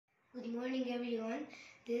Good morning, everyone.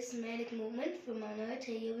 This is Malik Movement from Anwar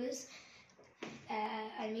Tayyib's.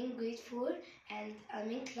 I'm in grade 4 and I'm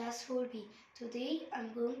in class 4B. Today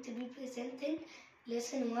I'm going to be presenting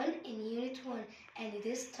lesson 1 in unit 1 and it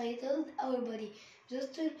is titled Our Body.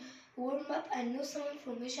 Just to warm up and know some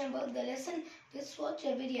information about the lesson, let's watch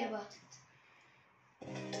a video about it.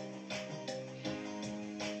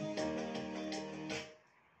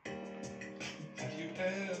 Have you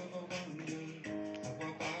ever wondered how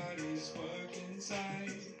our bodies work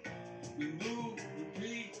inside? We move, we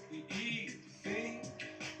breathe, we eat, we think,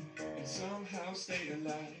 and somehow stay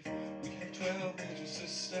alive. We have 12 major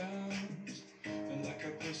systems, and like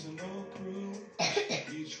a personal crew,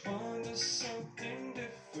 each one does something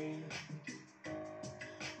different.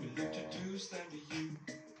 We'll introduce them to you.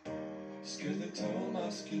 Skeletal,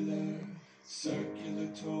 muscular,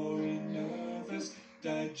 circulatory, nervous,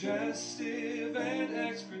 digestive and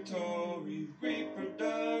excretory,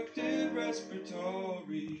 reproductive,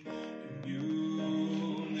 respiratory,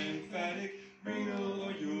 immune, lymphatic, renal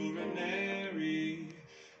or urinary,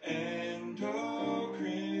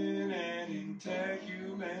 endocrine and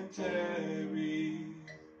integumentary.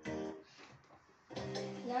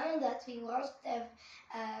 Now that we watched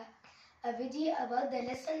a video about the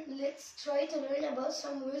lesson, let's try to learn about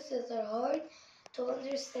some words that are hard to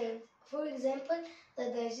understand. For example, the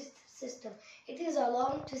digestive system. It is a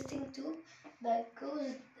long twisting tube that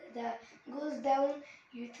goes down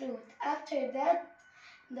your throat. After that,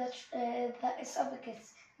 the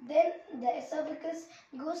esophagus. Then the esophagus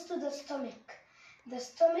goes to the stomach. The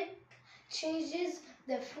stomach changes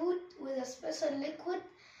the food with a special liquid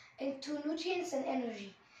into nutrients and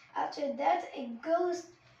energy. After that, it goes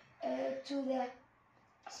to the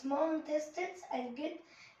small intestines and get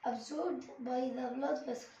absorbed by the blood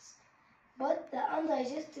vessels. But the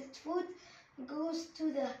undigested food goes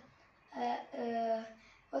to the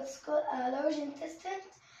what's called a large intestine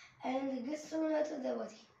and gets thrown out of the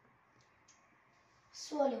body.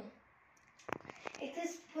 Swallow. It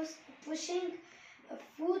is pushing a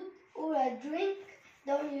food or a drink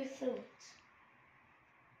down your throat.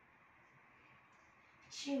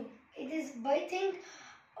 Chew. It is biting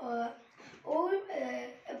or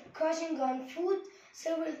crushing on food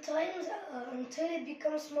several times until it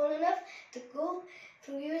becomes small enough to go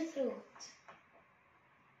through your throat.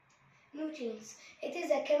 Nutrients. It is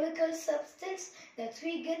a chemical substance that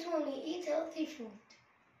we get when we eat healthy food.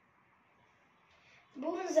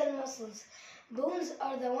 Bones and muscles. Bones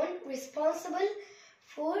are the one responsible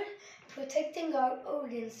for protecting our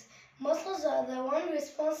organs. Muscles are the one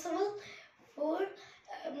responsible for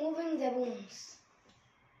moving the bones.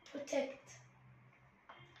 Protect.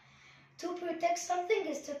 To protect something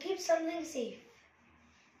is to keep something safe.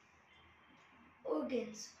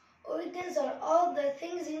 Organs. Organs are all the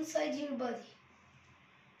things inside your body.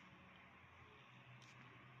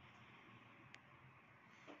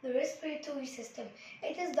 The respiratory system.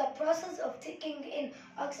 It is the process of taking in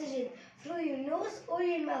oxygen through your nose or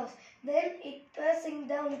your mouth, then it passing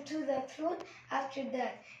down to the throat. After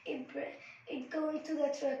that, it going to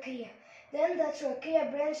the trachea. Then the trachea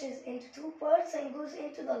branches into two parts and goes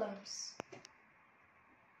into the lungs.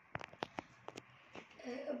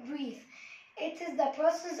 Breathe. It is the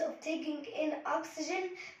process of taking in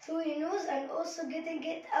oxygen through your nose and also getting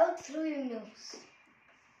it out through your nose.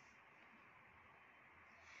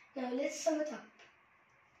 Now let's sum it up.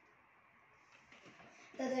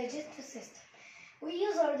 The digestive system. We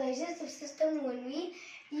use our digestive system when we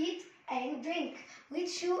eat and drink. We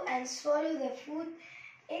chew and swallow the food.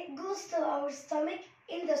 It goes to our stomach.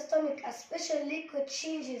 In the stomach, a special liquid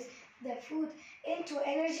changes the food into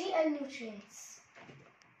energy and nutrients.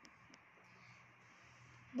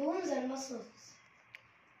 Bones and muscles.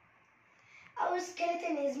 Our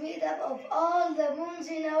skeleton is made up of all the bones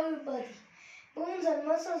in our body. Bones and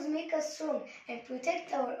muscles make us strong and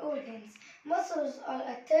protect our organs. Muscles are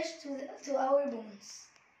attached to our bones.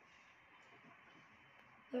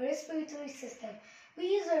 The respiratory system. We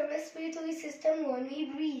use our respiratory system when we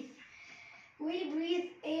breathe. We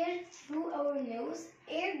breathe air through our nose.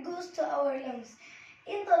 Air goes to our lungs.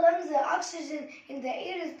 In the lungs, the oxygen in the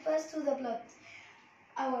air is passed to the blood.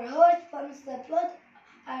 Our heart pumps the blood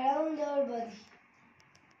around our body.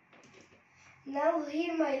 Now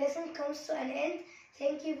here my lesson comes to an end.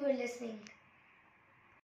 Thank you for listening.